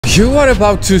You are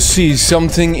about to see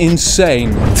something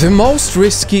insane. The most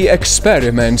risky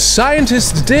experiment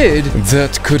scientists did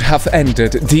that could have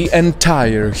ended the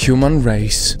entire human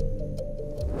race.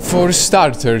 For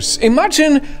starters,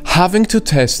 imagine having to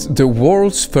test the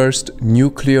world's first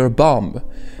nuclear bomb.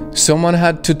 Someone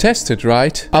had to test it,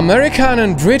 right? American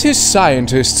and British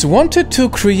scientists wanted to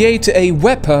create a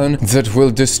weapon that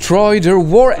will destroy their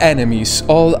war enemies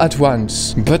all at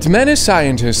once. But many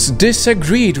scientists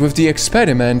disagreed with the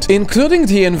experiment, including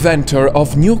the inventor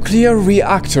of nuclear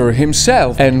reactor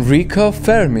himself, Enrico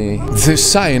Fermi. The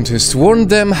scientist warned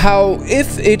them how,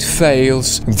 if it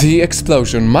fails, the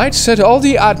explosion might set all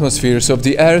the atmospheres of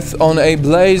the Earth on a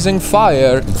blazing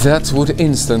fire that would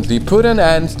instantly put an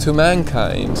end to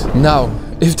mankind. Now,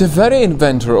 if the very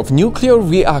inventor of nuclear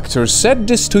reactors said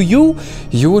this to you,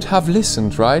 you would have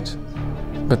listened, right?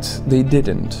 But they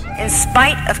didn't. In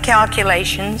spite of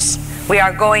calculations, we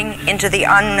are going into the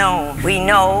unknown. We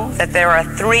know that there are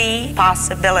three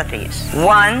possibilities.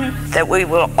 One, that we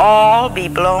will all be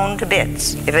blown to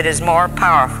bits if it is more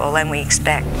powerful than we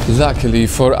expect. Luckily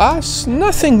for us,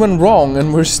 nothing went wrong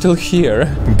and we're still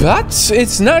here. But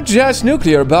it's not just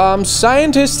nuclear bombs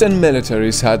scientists and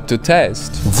militaries had to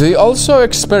test. They also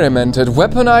experimented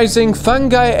weaponizing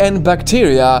fungi and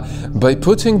bacteria by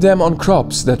putting them on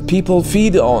crops that people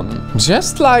feed on.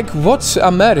 Just like what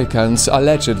Americans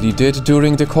allegedly did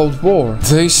during the Cold War.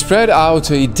 They spread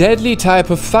out a deadly type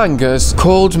of fungus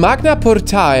called Magna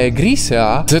portae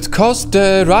grisea that caused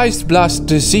the rice blast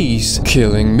disease,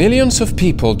 killing millions of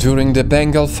people during the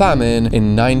Bengal famine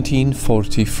in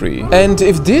 1943. And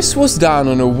if this was done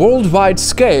on a worldwide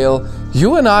scale,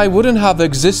 you and I wouldn't have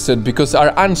existed because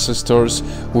our ancestors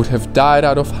would have died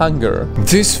out of hunger.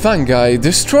 This fungi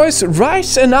destroys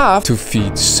rice enough to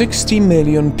feed 60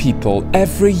 million people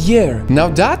every year. Now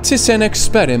that is an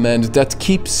experiment that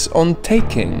keeps on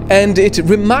taking. And it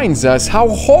reminds us how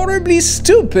horribly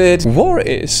stupid war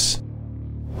is.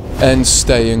 And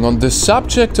staying on the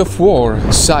subject of war,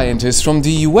 scientists from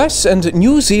the US and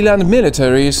New Zealand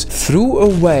militaries threw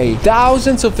away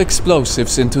thousands of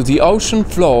explosives into the ocean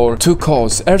floor to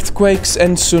cause earthquakes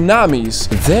and tsunamis.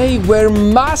 They were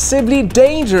massively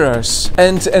dangerous.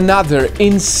 And another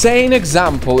insane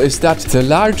example is that the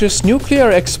largest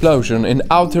nuclear explosion in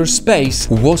outer space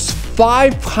was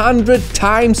 500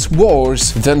 times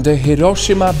worse than the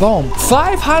Hiroshima bomb.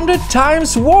 500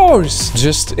 times worse!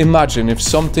 Just imagine if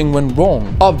something went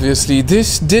wrong. Obviously,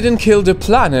 this didn't kill the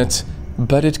planet,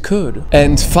 but it could.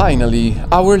 And finally,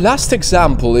 our last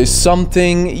example is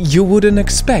something you wouldn't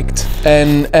expect.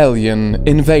 An alien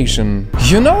invasion.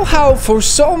 You know how for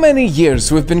so many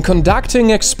years we've been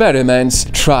conducting experiments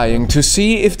trying to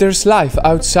see if there's life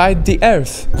outside the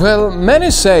Earth? Well, many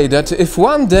say that if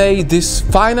one day this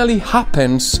finally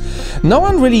happens, no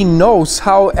one really knows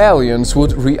how aliens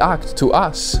would react to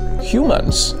us,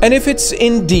 humans. And if it's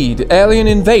indeed alien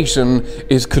invasion,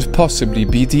 it could possibly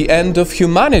be the end of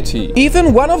humanity.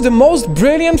 Even one of the most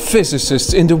brilliant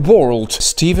physicists in the world,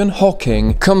 Stephen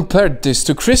Hawking, compared this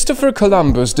to Christopher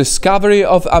Columbus' discovery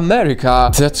of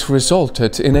America that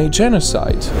resulted in a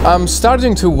genocide. I'm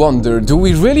starting to wonder, do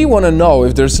we really want to know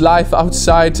if there's life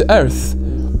outside Earth?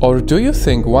 Or do you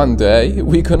think one day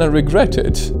we're gonna regret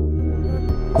it?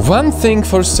 One thing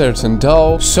for certain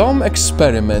though, some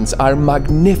experiments are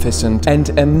magnificent and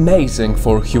amazing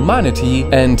for humanity,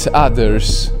 and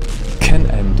others can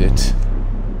end it.